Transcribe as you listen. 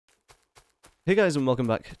Hey guys, and welcome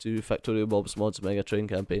back to Factorio Bob's Mods Mega Train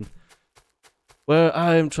campaign, where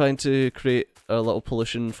I am trying to create a little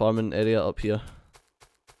pollution farming area up here.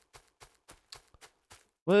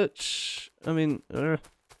 Which, I mean, we're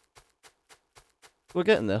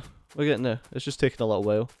getting there. We're getting there. It's just taking a little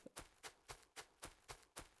while.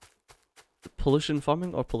 Pollution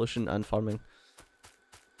farming or pollution and farming?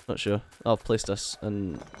 Not sure. I'll place this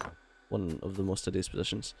in one of the most today's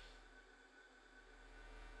positions.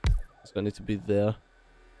 It's gonna need to be there,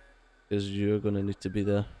 because you're gonna need to be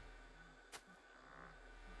there.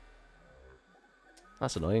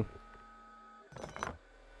 That's annoying.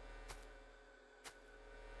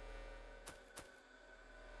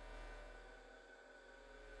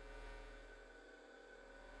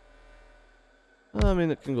 I mean,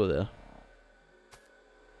 it can go there.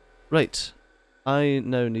 Right. I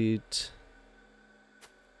now need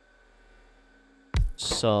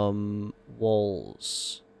some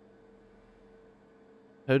walls.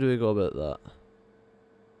 How do we go about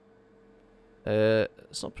that?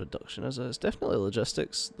 It's not production, is it? It's definitely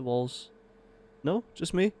logistics, the walls. No?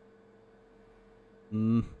 Just me?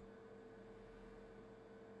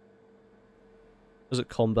 Is it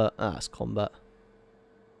combat? Ah, it's combat.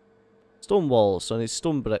 Stone walls, so I need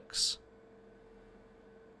stone bricks.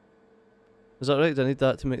 Is that right? Do I need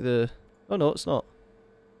that to make the... Oh no, it's not.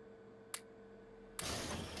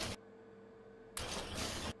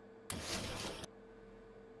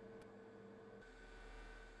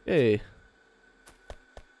 Yay.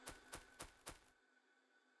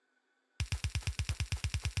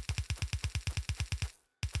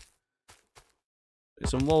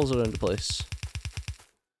 Some walls around the place.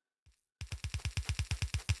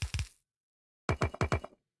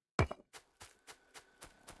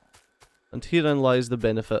 And herein lies the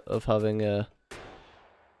benefit of having a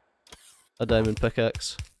diamond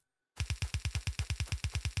pickaxe.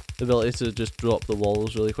 The ability to just drop the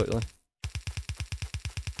walls really quickly.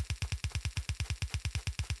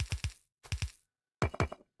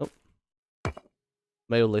 Oh.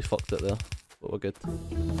 Mildly fucked it there, but we're good.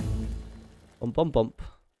 Bump bump.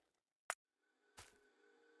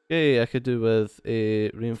 Okay, I could do with a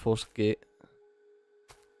reinforced gate.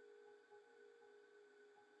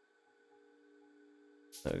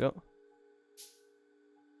 There we go.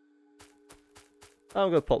 I'm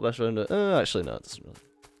gonna pop this around it. Actually no, it doesn't really.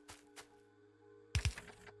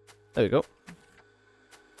 There we go.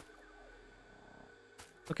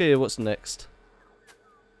 Okay, what's next?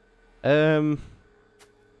 An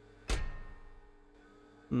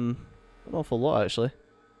awful lot actually.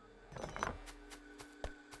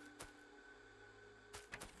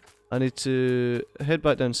 I need to head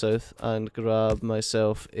back down south and grab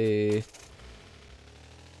myself a...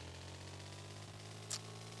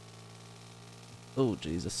 Oh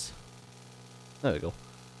Jesus. There we go.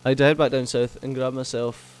 I need to head back down south and grab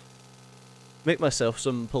myself... Make myself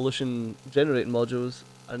some pollution generating modules.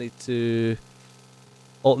 I need to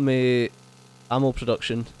automate ammo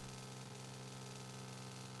production.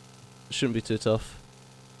 Shouldn't be too tough.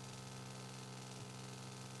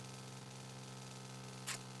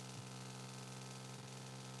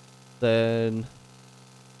 Then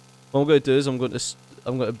what I'm going to do is I'm going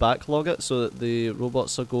to backlog it so that the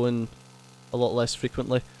robots are going a lot less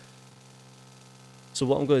frequently. So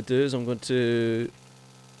what I'm going to do is I'm going to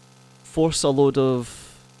force a load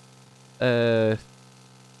of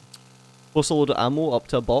ammo up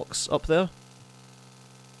to a box up there.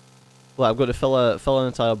 Well, I'm going to fill an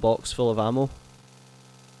entire box full of ammo.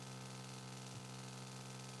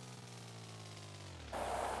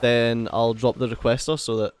 Then I'll drop the requester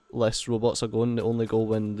so that less robots are going. They only go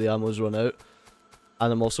when the ammo's run out.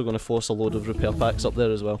 And I'm also going to force a load of repair packs up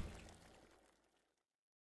there as well.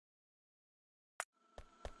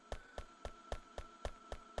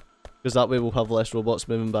 Because that way we'll have less robots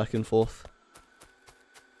moving back and forth.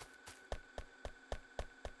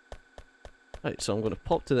 Right, so I'm going to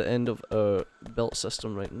pop to the end of our belt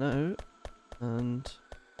system right now. And...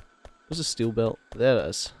 where's the steel belt? There it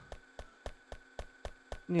is.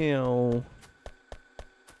 Meow.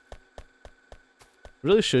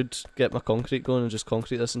 Really should get my concrete going and just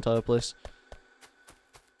concrete this entire place.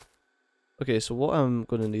 Okay, so what I'm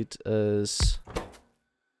going to need is...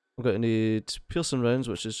 I'm going to need piercing rounds,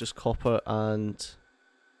 which is just copper and...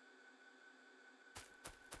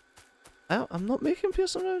 I'm not making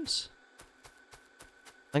piercing rounds.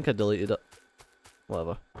 I think I deleted it.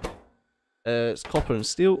 Whatever. It's copper and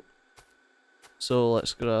steel. So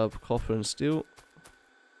let's grab copper and steel.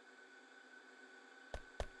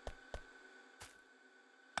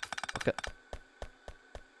 Okay.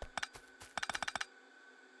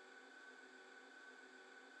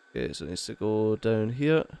 Okay, so it needs to go down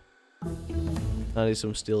here. I need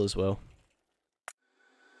some steel as well.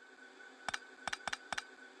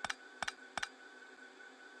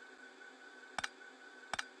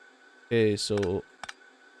 Okay, so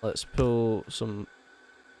let's pull some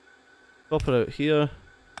copper out here.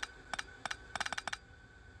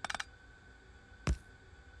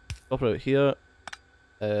 Copper out here.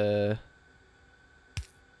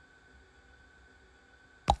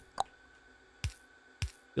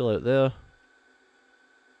 Steel out there.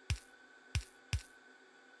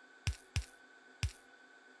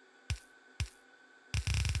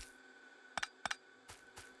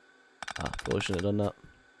 Ah, probably shouldn't have done that.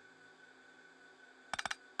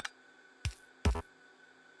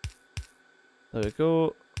 There we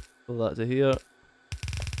go. Pull that to here.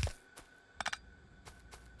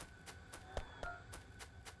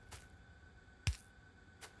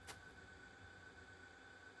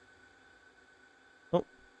 Oh.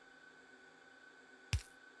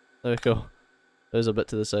 There we go. There's a bit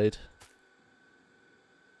to the side.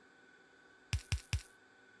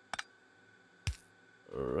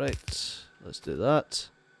 Right. Let's do that.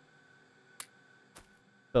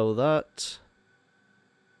 Fill that.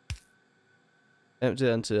 Empty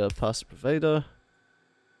it into a passive provider.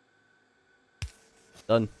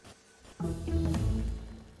 Done.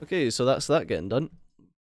 Okay, so that's that getting done.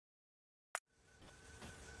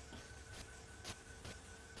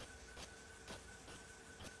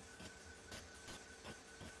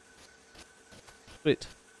 Great.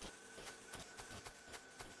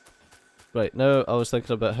 Right, now I was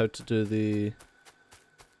thinking about how to do the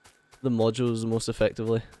modules most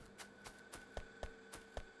effectively.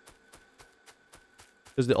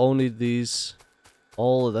 Because they all need these,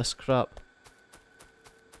 all of this crap.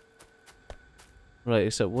 Right,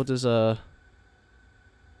 except what is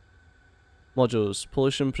modules?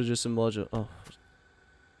 Pollution producing module. Oh,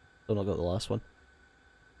 still not got the last one.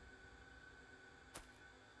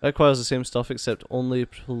 It requires the same stuff except only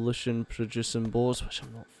pollution producing boards, which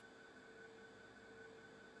I'm not.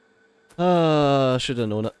 Ah, should have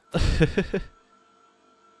known it.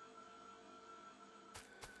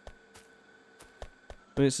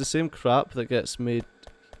 I mean, it's the same crap that gets made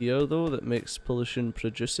here, though, that makes pollution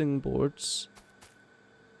producing boards.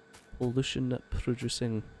 Pollution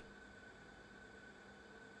producing.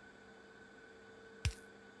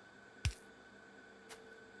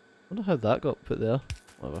 I wonder how that got put there.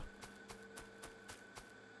 Whatever.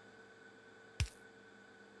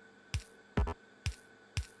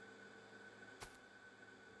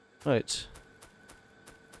 Right.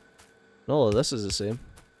 And all of this is the same.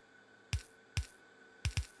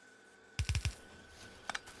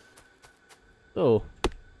 So.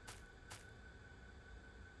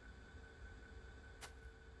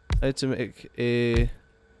 I had to make a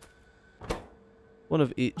one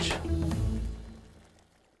of each.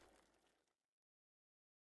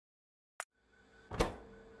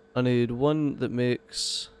 I need one that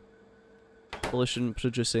makes pollution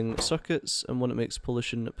producing circuits and one that makes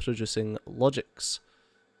pollution producing logics.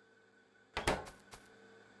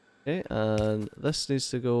 Okay, and this needs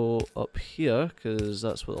to go up here because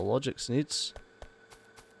that's what the logics needs.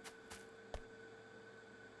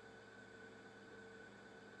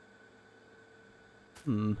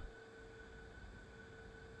 And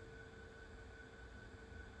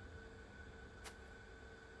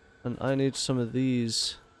I need some of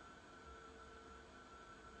these.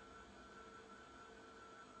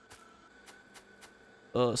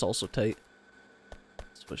 Oh, it's also tight.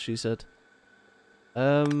 That's what she said.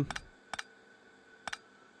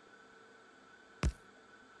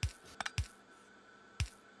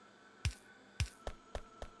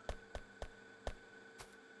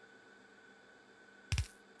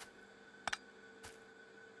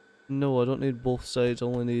 No, I don't need both sides, I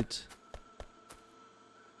only need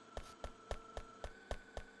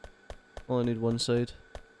one side.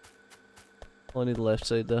 Only need the left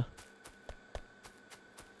side there.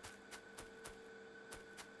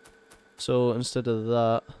 So instead of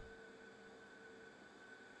that,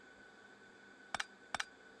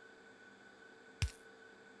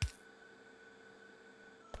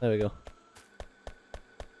 there we go.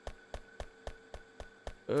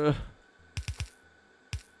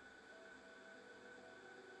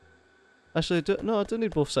 Actually, I do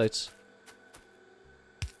need both sides.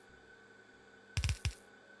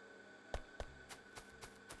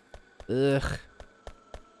 Ugh.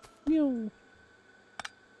 Meow.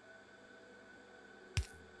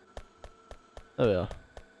 There we are.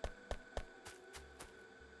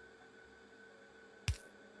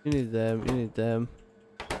 You need them, you need them.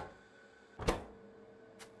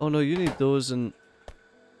 Oh no, you need those and...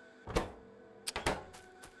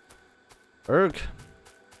 Erg.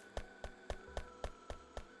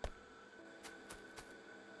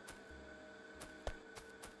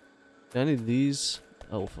 Any of these?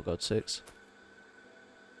 Oh, for God's sakes.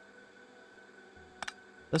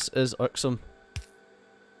 This is irksome.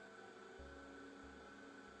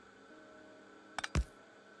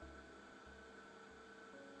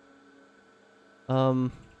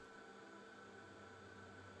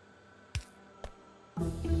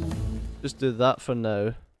 Just do that for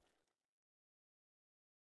now.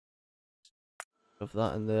 Have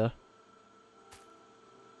that in there.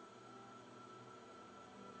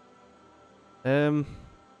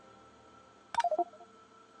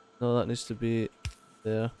 No, that needs to be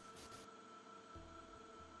there.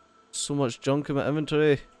 So much junk in my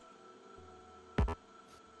inventory.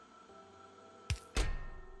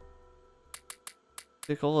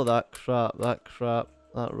 Take all of that crap,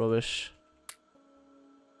 that rubbish.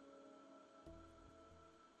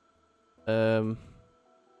 Some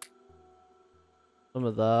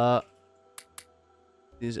of that.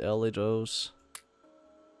 These early drills.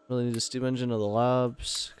 Really need a steam engine or the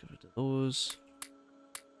labs. Get rid of those.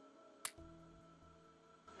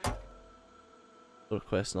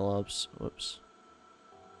 Request in the labs. Whoops.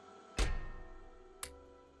 Get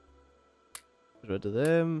rid of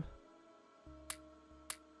them.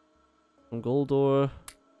 Some gold ore.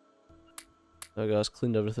 There we go, it's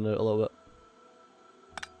cleaned everything out a little bit.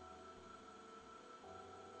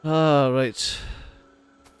 Ah, right.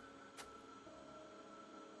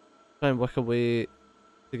 Try and work a way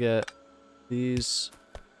to get these.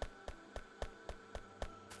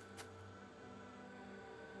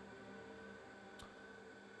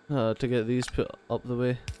 To get these put up the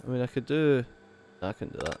way. I mean, I could do. No, I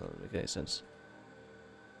couldn't do that. That doesn't make any sense.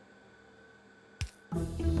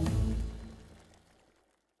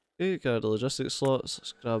 Okay, got the logistics slots.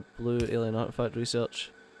 Let's grab blue alien artifact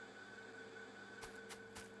research.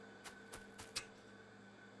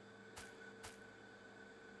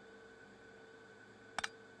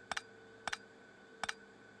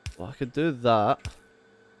 Well, I could do that.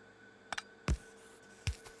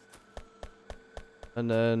 And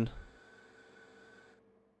then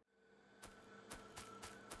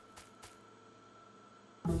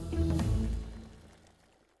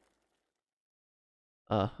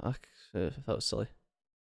that was silly.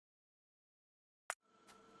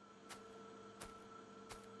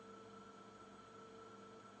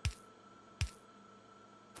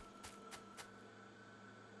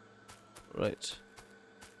 Right.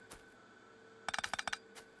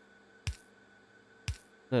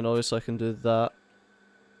 And obviously I can do that.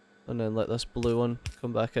 And then let this blue one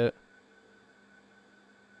come back out.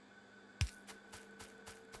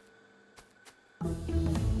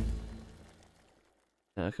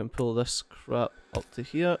 And I can pull this crap up to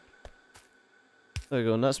here. There we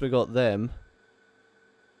go, and that's we got them.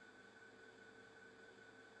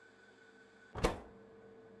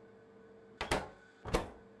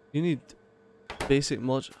 You need basic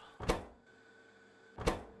mod.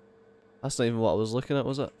 That's not even what I was looking at,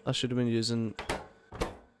 was it? I should have been using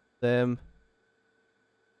them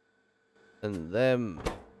and them.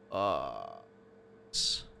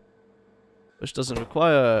 Which doesn't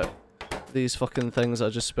require these fucking things I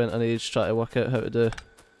just spent an age trying to work out how to do.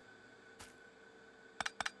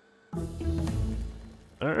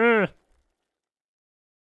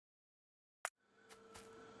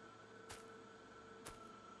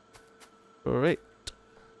 Right.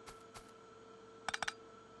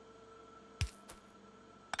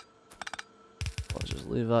 I'll just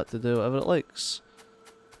leave that to do whatever it likes.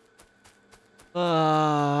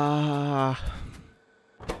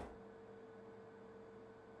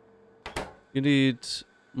 You need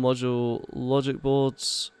module logic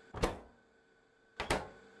boards.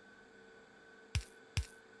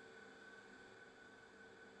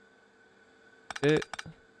 Okay.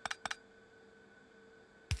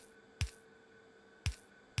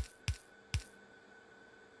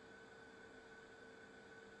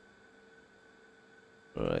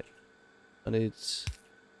 Right. I need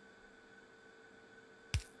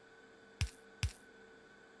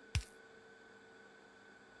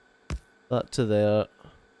that to there.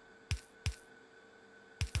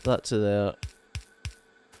 That to there.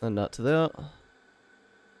 And that to there.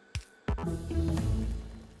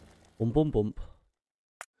 Bump bump bump.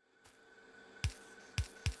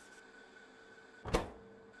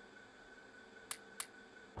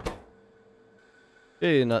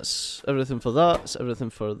 Okay, and that's everything for that. That's everything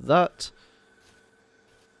for that.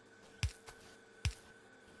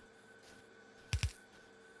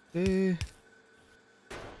 Okay.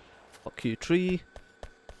 Fuck you, tree.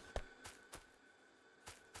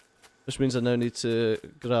 Which means I now need to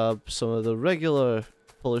grab some of the regular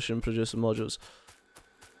pollution producing modules.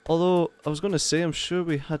 Although, I was going to say, I'm sure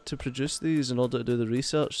we had to produce these in order to do the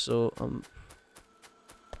research, so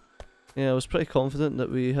yeah, I was pretty confident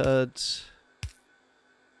that we had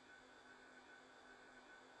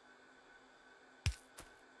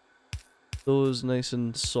those nice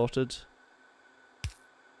and sorted.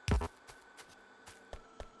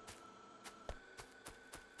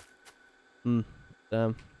 Damn.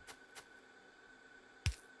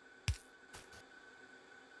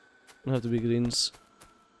 Don't have to be greens.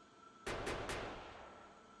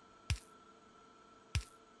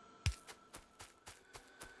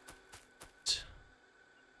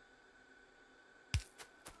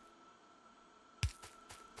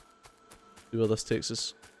 See where this takes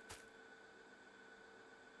us.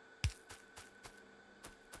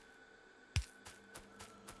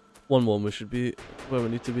 One we should be where we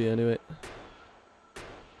need to be anyway.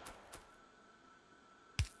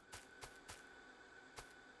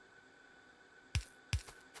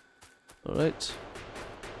 Alright.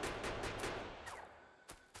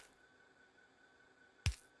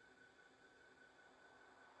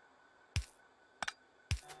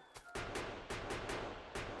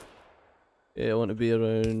 Yeah, I want to be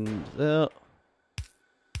around there.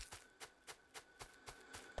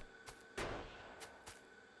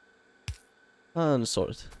 And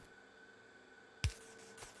sorted.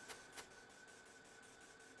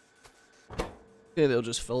 Okay, they'll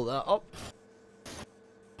just fill that up.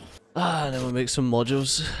 Ah, and then we'll make some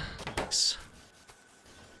modules. Nice.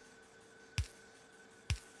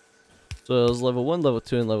 So there's level 1, level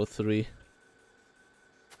 2, and level 3.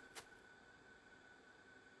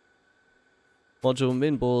 Module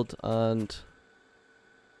main board and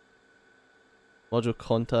module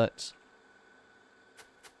contacts.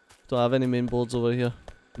 Don't have any main boards over here.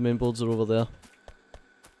 The main boards are over there.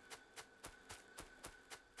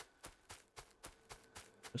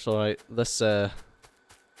 It's alright. This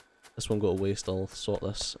won't go to waste. I'll sort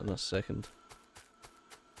this in a second.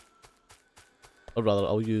 Or rather,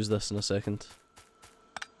 I'll use this in a second.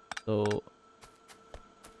 So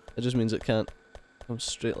it just means it can't come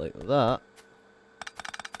straight like that.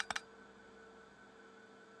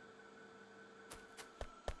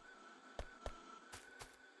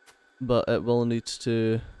 But it will need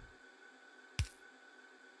to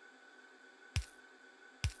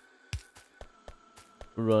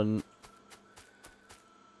run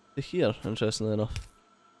to here, interestingly enough.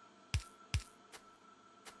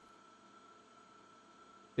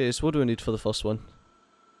 Okay, so what do we need for the first one?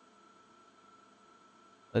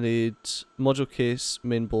 I need module case,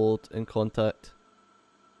 main board, and contact.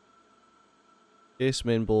 Case,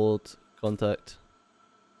 main board, contact.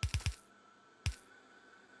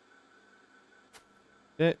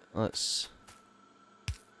 Okay, let's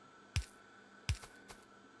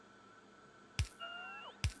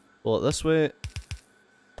pull it this way.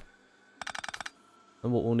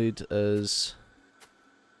 And what we'll need is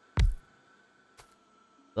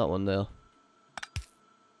that one there.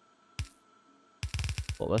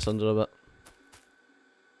 Put this under a bit.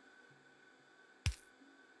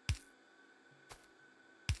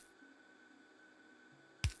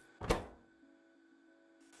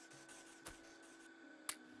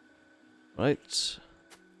 Right.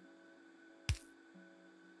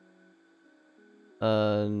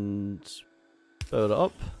 And power it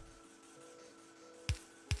up.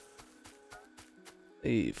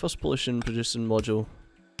 The first pollution producing module.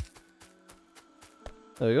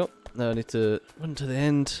 There we go. Now I need to run to the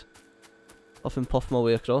end. Puff and puff my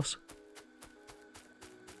way across.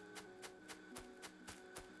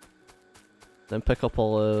 Then pick up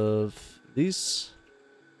all of these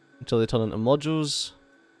until they turn into modules.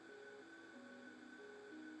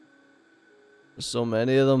 There's so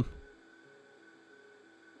many of them.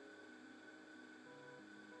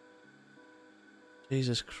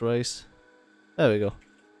 Jesus Christ. There we go.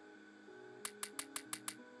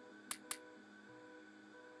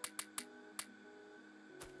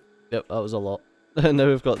 Yep, that was a lot. Now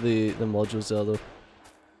we've got the modules there though.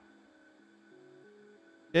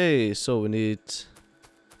 Okay, so we need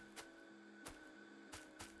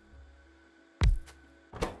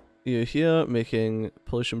you here making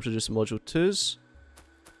pollution producing module 2s.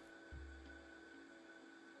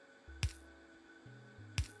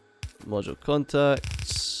 Module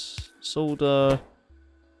contacts, solder,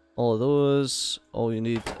 all of those. All you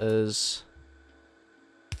need is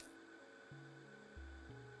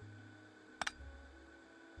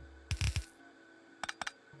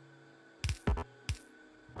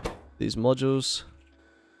these modules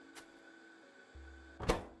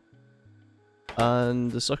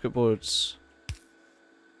and the circuit boards.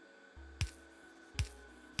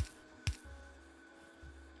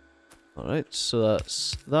 Alright, so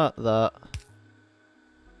that's that, and that.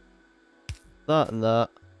 Got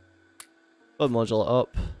the modular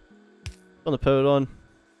up. Turn the power on.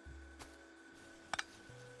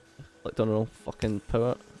 Clicked on the wrong fucking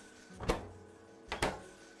power.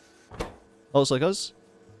 Oh, it's like us?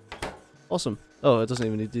 Awesome. Oh, it doesn't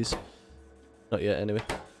even need these. Not yet, anyway.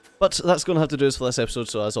 But that's going to have to do us for this episode,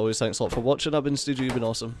 so as always, thanks a lot for watching. I've been Steejo, you've been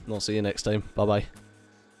awesome, and I'll see you next time. Bye-bye.